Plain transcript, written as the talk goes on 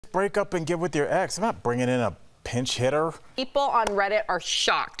just break up and get with your ex. I'm not bringing in a pinch hitter. People on Reddit are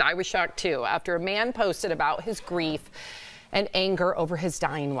shocked. I was shocked too after a man posted about his grief and anger over his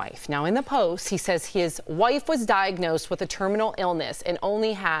dying wife. Now in the post, he says his wife was diagnosed with a terminal illness and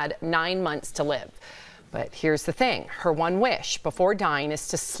only had 9 months to live. But here's the thing, her one wish before dying is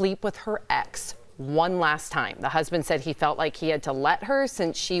to sleep with her ex one last time. The husband said he felt like he had to let her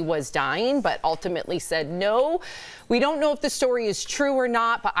since she was dying, but ultimately said no. We don't know if the story is true or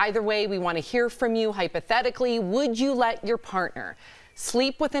not, but either way, we want to hear from you. Hypothetically, would you let your partner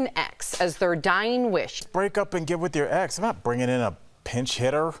sleep with an ex as their dying wish? Break up and get with your ex. I'm not bringing in a pinch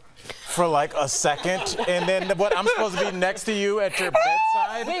hitter for like a second, and then what, I'm supposed to be next to you at your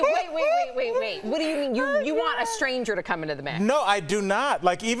bedside? Wait. What do you mean? You want a stranger to come into the mix? No, I do not.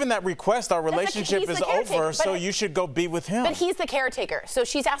 Like, even that request, our relationship is over, so you should go be with him. But he's the caretaker, so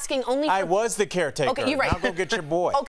she's asking only for... I was the caretaker. Okay, you're right. Now go get your boy. Okay.